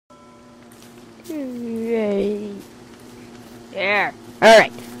There.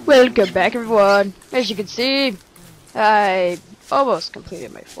 Alright. Welcome back, everyone. As you can see, I almost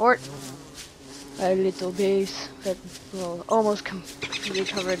completed my fort. My little base that almost completely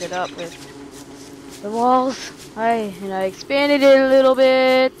covered it up with the walls. I expanded it a little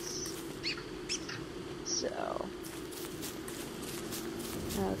bit. So,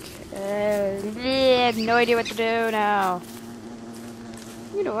 okay. I have no idea what to do now.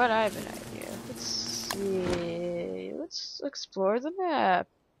 You know what? I have an idea. Let's see. Let's explore the map.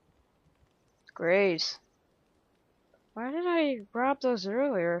 Great. Why did I rob those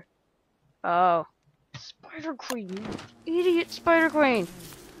earlier? Oh. Spider Queen. You idiot Spider Queen.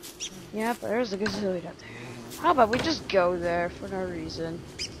 Yep, there's a gazillion up there. How about we just go there for no reason?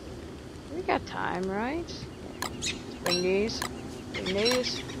 We got time, right? Let's bring these. Bring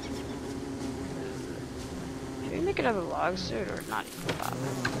these. Should we make another log suit or not even bother?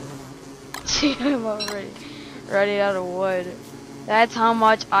 See, I'm already running out of wood. That's how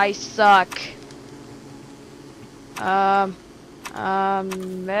much I suck.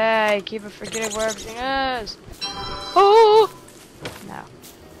 I keep forgetting where everything is. Oh! No.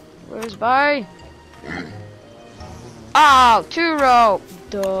 Where's by? Oh, 2 rope.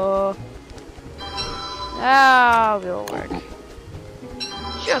 Duh. Now it'll work.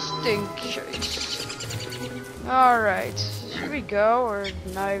 Just in case. Alright. Should we go or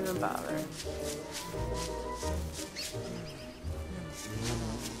not even bother?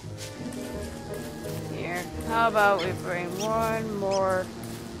 Here. How about we bring one more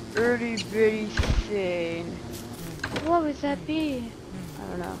itty bitty thing? What would that be? I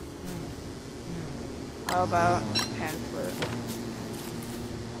don't know. How about pan flute?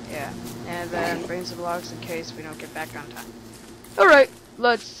 Yeah. And then bring some logs in case we don't get back on time. Alright,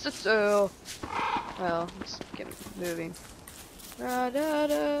 let's sail. Well, let's get moving. Da da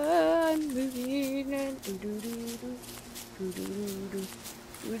da, I'm moving and do do do do do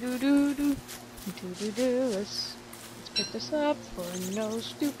do do do do do do. Let's pick this up for no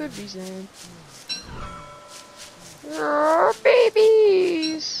stupid reason.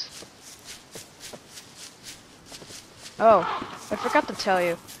 Babies. Oh, I forgot to tell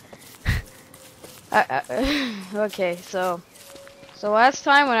you. Okay, so last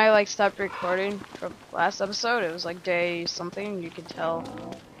time when I stopped recording from last episode, it was day something. You can tell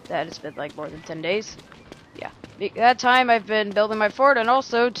that it's been more than 10 days. Yeah, that time I've been building my fort, and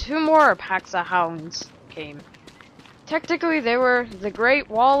also 2 more packs of hounds came. Technically, they were the Great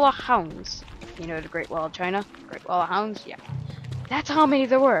Wall of Hounds. You know the Great Wall of China? Great Wall of Hounds? Yeah. That's how many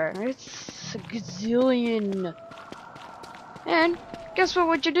there were. It's a gazillion. And guess what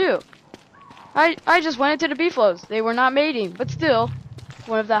would you do? I just went into the beeflows. They were not mating, but still,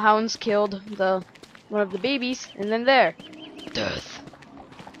 one of the hounds killed one of the babies, and then there. Death.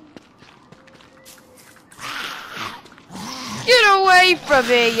 Get away from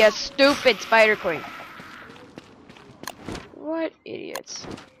me, you stupid Spider Queen. What idiots.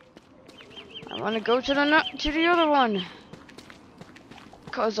 I want to go to the other one.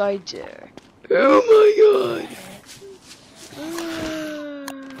 'Cause I dare. Oh my god.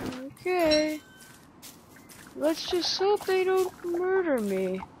 Okay. Let's just hope they don't murder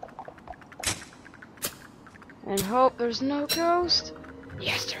me. And hope there's no ghost.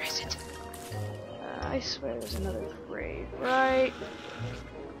 Yes, there isn't. I swear there's another grave, right?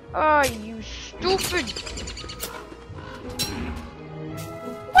 Oh, you stupid.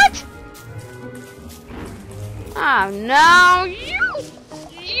 What? Oh no,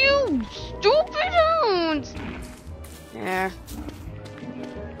 you stupid hounds. There.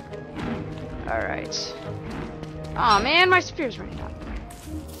 Alright. Aw, oh, man, my spear's running out.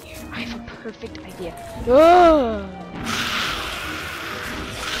 Here, I have a perfect idea. Oh.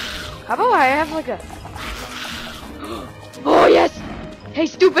 How about I have a... Oh, yes! Hey,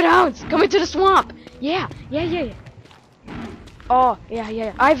 stupid hounds! Come into the swamp! Yeah. Oh,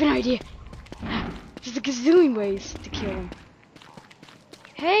 yeah. I have an idea. There's a gazillion ways to kill them.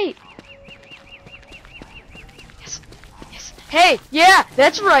 Hey! Hey, yeah,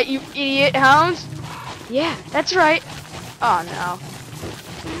 that's right, you idiot hounds. Yeah, that's right. Oh, no.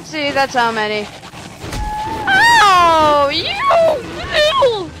 See, that's how many. Oh, you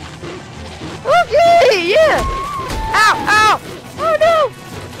little. Okay, yeah. Ow. Oh, no.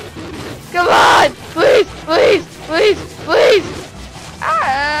 Come on. Please.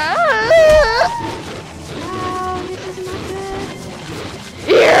 Oh, this is not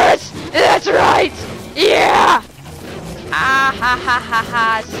good. Yes, that's right. Yeah. Ah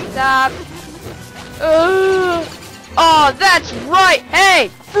ha, stop. Oh, that's right. Hey,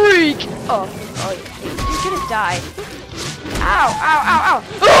 freak. Oh, you're gonna die. Ow.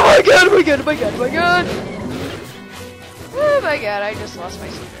 Oh my god, god, oh my god, oh my god! Oh my god, I just lost my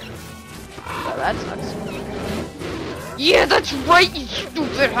secret. Oh, that sucks. Yeah, that's right, you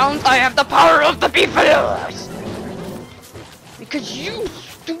stupid hounds! I have the power of the beefaloes! Because you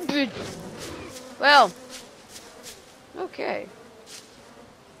stupid... Well... Okay.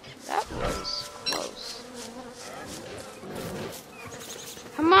 That was close.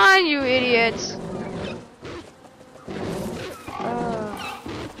 Come on, you idiots!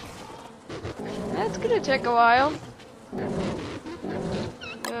 That's gonna take a while.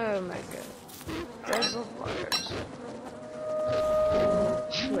 Oh my god. Reservoirs.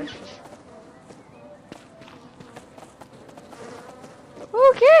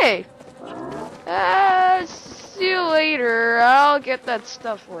 Okay! See you later. I'll get that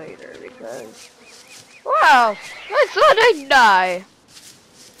stuff later because... Wow! I thought I'd die!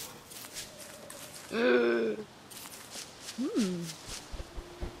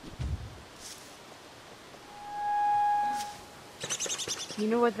 You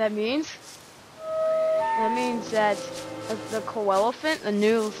know what that means? That means that the co-elephant, the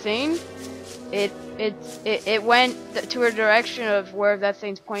new thing, it went to a direction of where that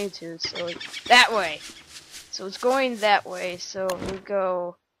thing's pointing to, so it's that way. So it's going that way, so we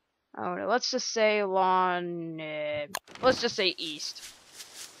go, I don't know, let's just say along, let's just say east.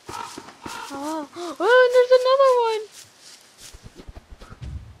 Oh, and there's another one!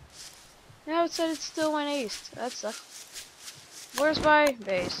 Now it said it still went east. That sucks. Where's my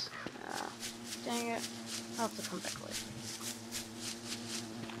base? Dang it. I'll have to come back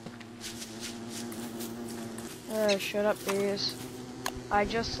later. Shut up, bees. I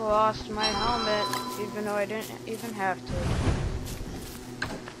just lost my helmet, even though I didn't even have to.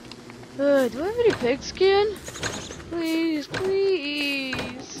 Do I have any pig skin? Please,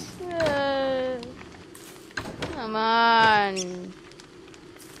 please. Come on.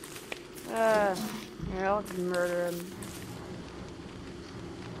 Here, I'll murder him.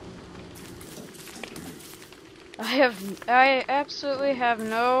 I absolutely have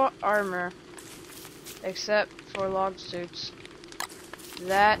no armor except for log suits.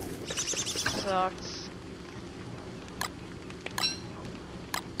 That sucks.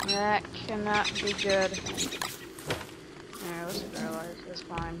 That cannot be good. Alright, let's paralyze this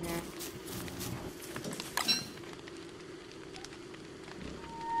fine here.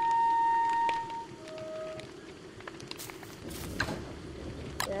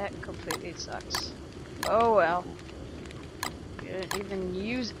 That completely sucks. Oh well. Didn't even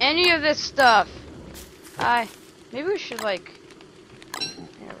use any of this stuff. Maybe we should like.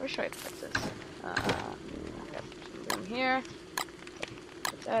 Yeah, where should I put this? I got some room here.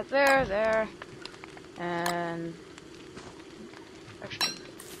 Put that there, and actually,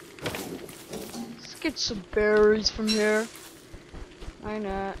 let's get some berries from here. Why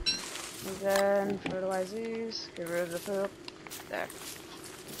not? And then fertilize these. Get rid of the poop. There.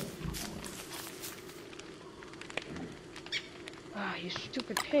 Ah, you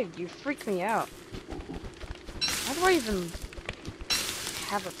stupid pig, you freaked me out. How do I even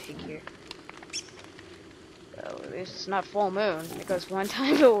have a pig here? Well, at least it's not full moon, because one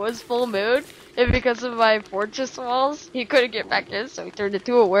time it was full moon, and because of my fortress walls, he couldn't get back in, so he turned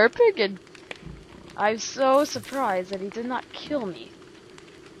into a werepig, and I'm so surprised that he did not kill me.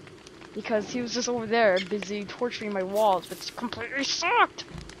 Because he was just over there, busy torturing my walls, which completely sucked!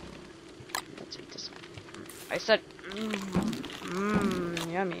 Let's eat this. I said,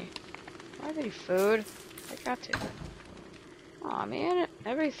 yummy. Do I have any food? I got to. Aw, man,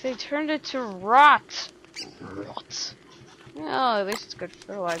 everything turned into rot. Rot. Well, at least it's good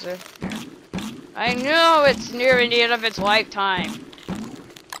fertilizer. I know it's near the end of its lifetime.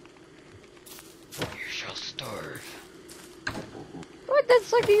 You shall starve. What?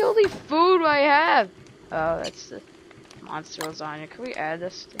 That's like the only food I have. Oh, that's the monster lasagna. Can we add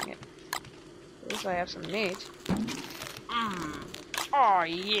this? Dang it. At least I have some meat. Oh,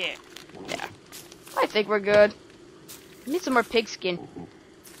 yeah. Yeah. I think we're good. I need some more pig skin.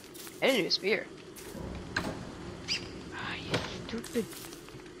 I didn't do a spear. Ah, you stupid.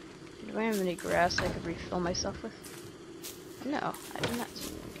 Do I have any grass I could refill myself with? No, I do not.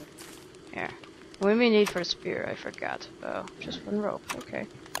 Here. What do we need for a spear? I forgot. Oh, just one rope. Okay.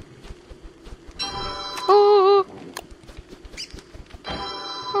 Oh!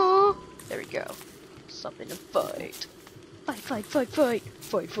 Oh! There we go. Something to fight. Fight, fight, fight, fight.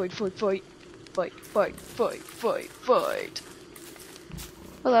 Fight, fight, fight, fight. Fight, fight, fight, fight, fight.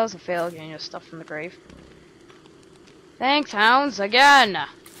 Well, that was a fail getting your stuff from the grave. Thanks, hounds, again!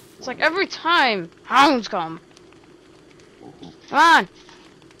 It's like every time hounds come. Come on!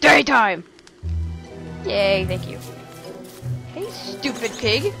 Daytime! Yay, thank you. Hey, stupid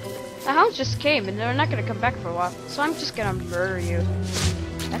pig. The hounds just came, and they're not gonna come back for a while. So I'm just gonna murder you.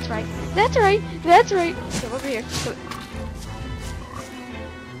 That's right. That's right. That's right. Come over here. Come.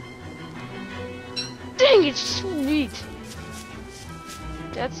 Dang, it's sweet.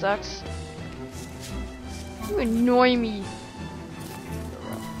 That sucks. You annoy me.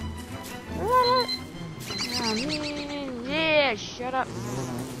 Oh, man. Yeah, shut up.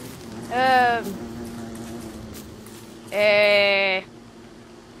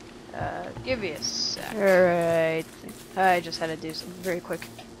 Give me a sec. Alright. I just had to do something very quick.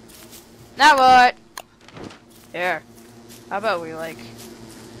 Now what? Here. How about we, like,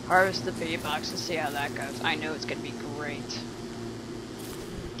 harvest the bee box and see how that goes? I know it's gonna be great.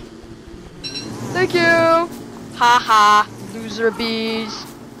 Thank you! Haha, loser bees.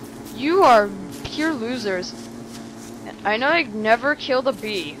 You are pure losers. I know I never killed a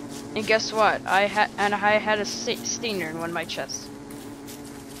bee. And guess what? I had a stinger in one of my chests.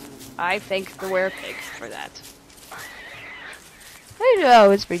 I thank the werepig for that. I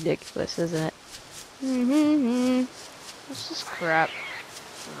know, it's ridiculous, isn't it? This is crap.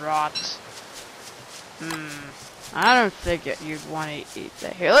 Rot. I don't think you'd want to eat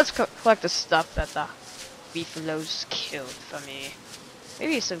that. Here, let's collect the stuff that the beefaloes killed for me.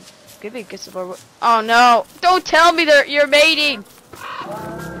 Maybe get some more. Oh no! Don't tell me you're mating!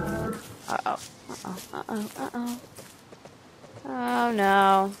 Uh-oh. Oh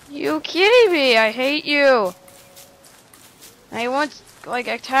no. You kidding me? I hate you! I once, like,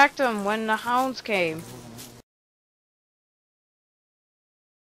 attacked them when the hounds came.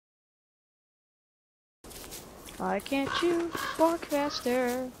 Why can't you walk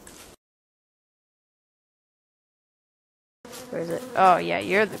faster? Where is it? Oh yeah,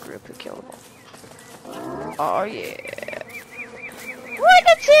 you're the group who killed them. Oh yeah. What?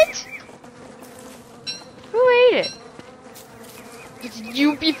 That's it? Who ate it? It's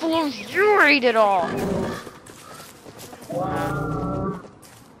you people. You ate it all.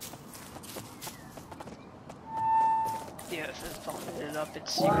 Yeah, this is bumping it up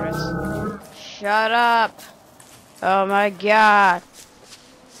its secrets. Shut up. Oh my god.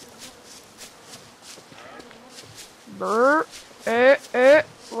 Brr.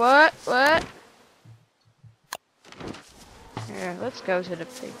 What? Here, let's go to the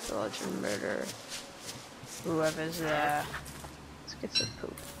pig village and murder whoever's there. Let's get some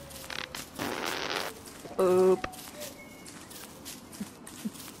poop. Poop.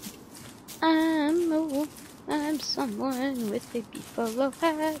 I'm a wolf. I'm someone with a beefalo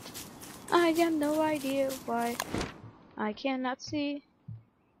hat. I have no idea why I cannot see.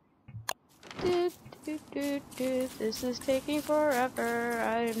 This is taking forever.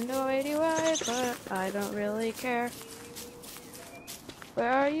 I have no idea why, but I don't really care.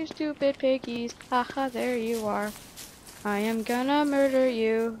 Where are you, stupid piggies? Haha, there you are. I am gonna murder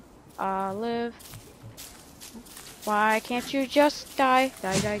you, Olive. Why can't you just die?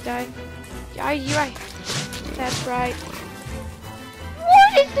 Die. Die. That's right.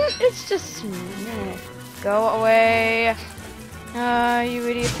 What is this? It's just... meh. Go away. You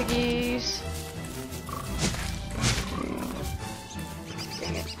idiot piggies.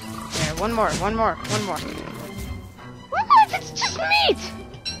 Dang it. There, one more. What? It's just meat!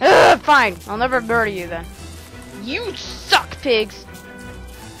 Ugh, fine. I'll never murder you then. You suck, pigs!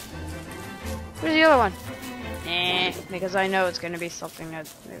 Where's the other one? Because I know it's gonna be something that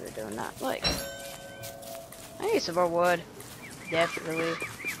maybe do not like. I need some more wood. Definitely.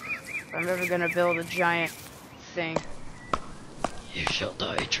 If I'm ever gonna build a giant thing. You shall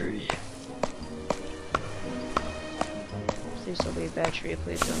die, tree. Please don't be a bad tree.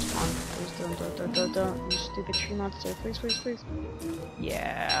 Please don't spawn. Please don't. You stupid tree monster. Please.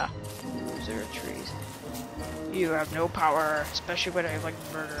 Yeah. Loser trees. You have no power. Especially when I, like,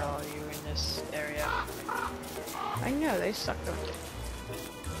 murder all of you in this area. I know, they suck, don't they?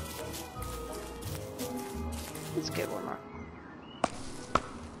 Let's get one more.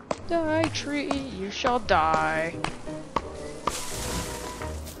 Die, tree. You shall die.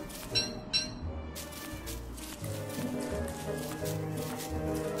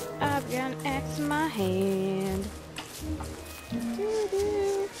 I've got an axe in my hand.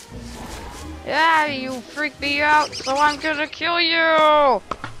 Ah, you freak me out, so I'm gonna kill you!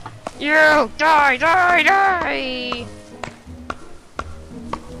 You! Die! Die!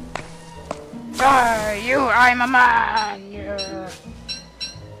 You! I'm a man! Yeah.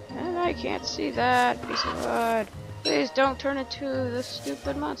 And I can't see that piece of wood. Please don't turn into this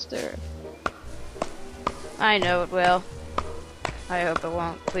stupid monster. I know it will. I hope it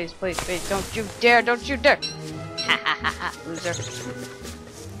won't. Please. Don't you dare! Ha ha, loser.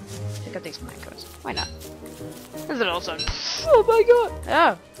 Pick up these pine cones. Why not? Is it also? Oh my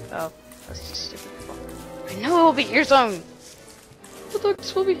god! Oh. That's just stupid. I know it will be here soon! The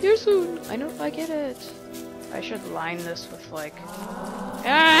ducks will be here soon! I know, I get it. I should line this with like...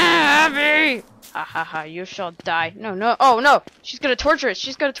 Ah, Abby! Ha ha ha, you shall die. No, no, oh no! She's gonna torture it!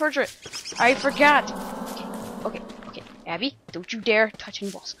 She's gonna torture it! I forgot! Okay, okay, Abby, don't you dare touch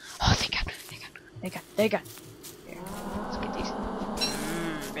any walls. Oh, thank God, thank God, thank God, thank God. Here, let's get these.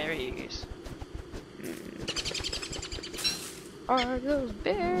 Berries. Are those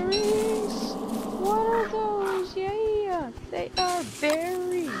berries? What are those? Yeah, they are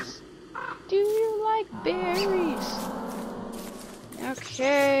berries. Do you like berries?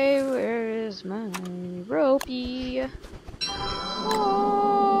 Okay, where is my ropey?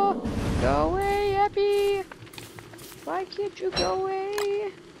 Oh, go away, Abby. Why can't you go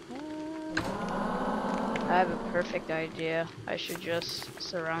away? I have a perfect idea. I should just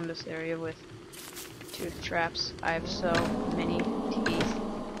surround this area with tooth traps. I have so many teeth.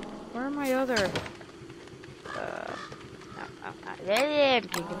 Where are my other? I'm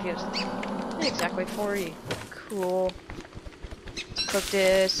getting confused. Exactly 40. Cool. Cook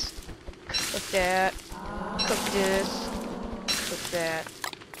this. Cook that. Cook this. Cook that.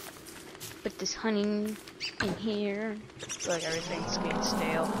 Put this honey in here. I feel like everything's getting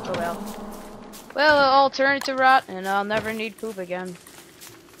stale. Oh well. Well, it'll all turn to rot, and I'll never need poop again.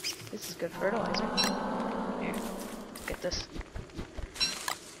 This is good fertilizer. Here, get this.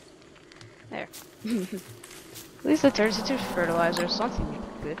 There. At least it turns into fertilizer, something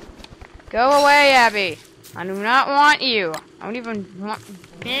good. Go away, Abby! I do not want you. I don't even want...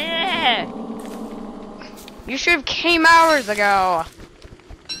 Yeah. You should have came hours ago.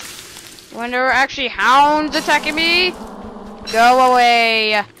 When there were actually hounds attacking me. Go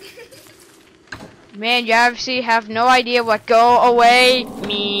away. Man, you obviously have no idea what go away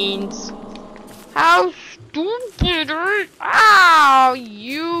means. How stupid are you? Ow,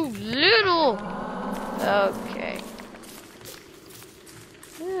 you little... Okay.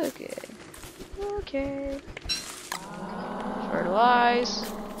 Okay. Okay. Fertilize.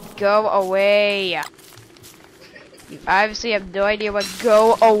 Go away. You obviously have no idea what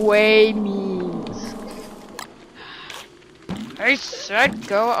go away means. I said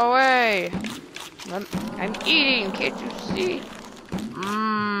go away. I'm eating, can't you see?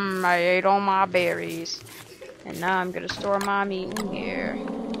 I ate all my berries. And now I'm gonna store my meat in here.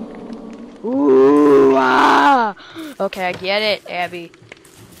 Ooh, ah! Okay, I get it, Abby.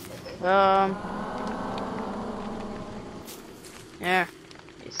 Yeah.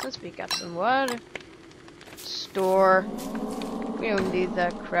 Since we got some water. Store. We don't need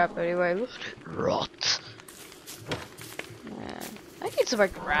that crap anyway. Let it rot. Yeah. I need some more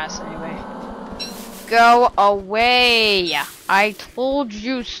grass anyway. Go away! I told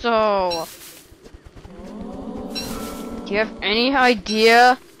you so! Do you have any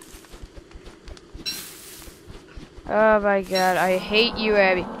idea? Oh my God, I hate you,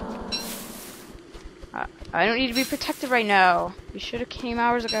 Abby. I don't need to be protected right now. You should have came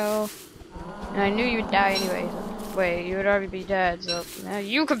hours ago. And I knew you would die anyway. So. Wait, you would already be dead, so now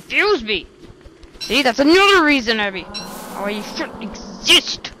you confuse me! See, that's another reason, Abby! Why you shouldn't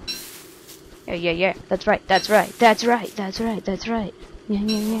exist! Yeah. That's right. Yeah.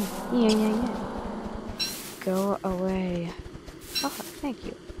 Go away. Oh, thank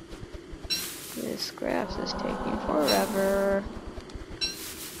you. This grass is taking forever.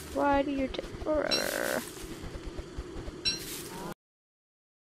 Why do you take forever?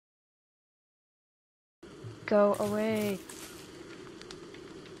 Go away.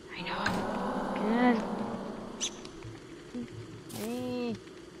 I know. Good. Hey.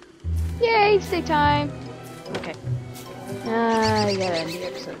 Yay, stay time. Okay. I gotta end the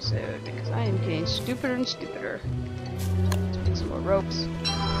episode soon because I am getting stupider and stupider. Let's make some more ropes.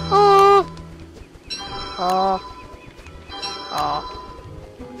 Oh!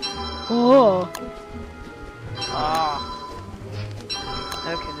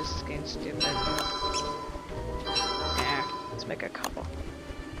 Okay, this is getting stupid. Yeah, let's make a couple.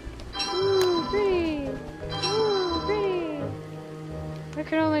 Ooh, pretty! Ooh, pretty! I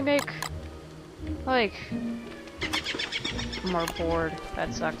can only make, like, more board.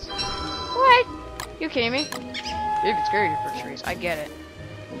 That sucks. What? You kidding me? You can scare your first trees. I get it.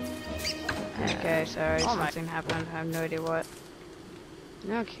 Okay, sorry, something happened. I have no idea what.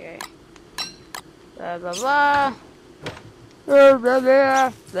 Okay. Blah blah blah.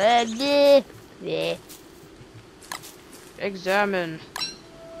 Examine.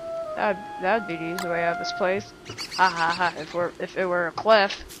 That'd be the easy way out of this place. Ha ha ha. If it were a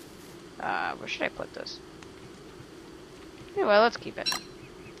cliff. Where should I put this? Anyway, let's keep it.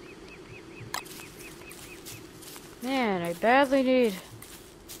 Man, I badly need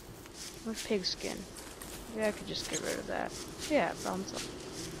With pig skin. Yeah, I could just get rid of that. Yeah, problem solved.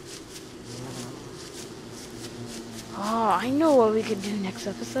 Oh, I know what we could do next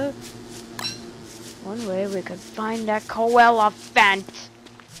episode. One way we could find that koala vent.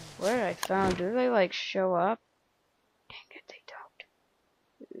 Where did I found? Do they like show up? Dang it, they don't.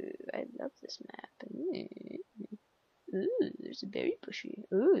 Ooh, I love this map. Ooh, there's a berry bushy.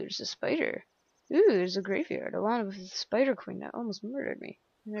 Ooh, there's a spider. Ooh, there's a graveyard along with the spider queen that almost murdered me.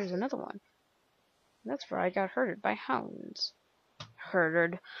 And there's another one. That's where I got hurted by hounds.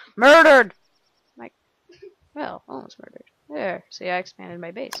 Murdered! Like, well, almost murdered. There, see, I expanded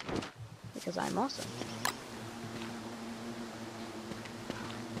my base. Because I'm awesome.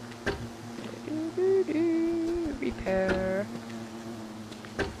 Repair.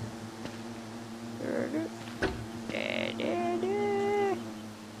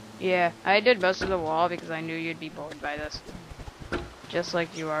 Yeah, I did most of the wall because I knew you'd be bored by this. Just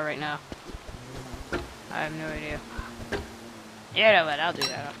like you are right now. I have no idea. You know what, I'll do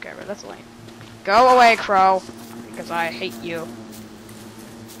that off camera, that's lame. Go away, crow! Because I hate you.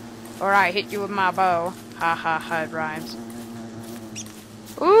 Or I hit you with my bow. Ha ha ha, it rhymes.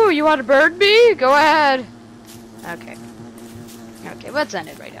 Ooh, you want to bird me? Go ahead! Okay. Okay, let's end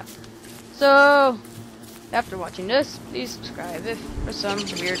it right now. So, after watching this, please subscribe. If for some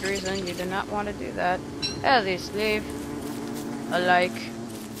weird reason you do not want to do that, at least leave a like.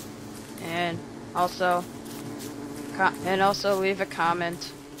 And also leave a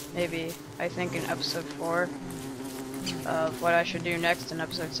comment, maybe, I think in episode 4, of what I should do next in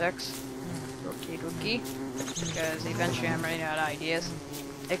episode 6. Rookie. Because eventually I'm running out of ideas.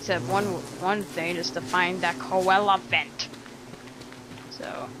 Except one thing is to find that koala vent.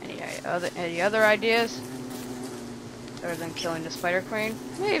 So, any other ideas? Other than killing the spider queen?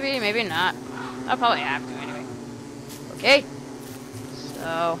 Maybe, maybe not. I'll probably have to anyway. Okay?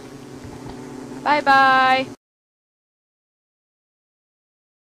 So, bye-bye!